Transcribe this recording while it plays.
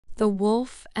The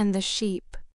Wolf and the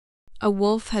Sheep. A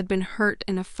wolf had been hurt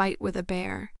in a fight with a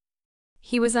bear.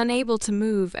 He was unable to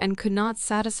move and could not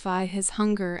satisfy his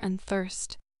hunger and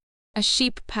thirst. A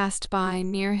sheep passed by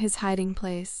near his hiding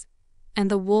place,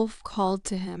 and the wolf called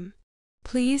to him.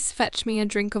 "Please fetch me a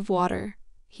drink of water,"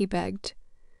 he begged.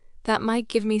 "That might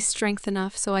give me strength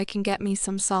enough so I can get me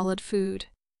some solid food."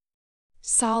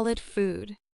 "Solid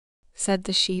food," said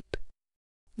the sheep.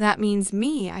 "That means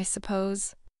me, I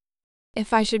suppose.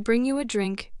 If I should bring you a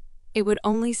drink, it would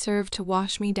only serve to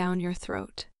wash me down your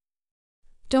throat.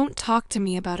 Don't talk to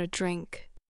me about a drink."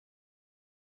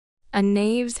 A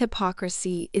knave's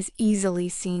hypocrisy is easily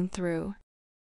seen through.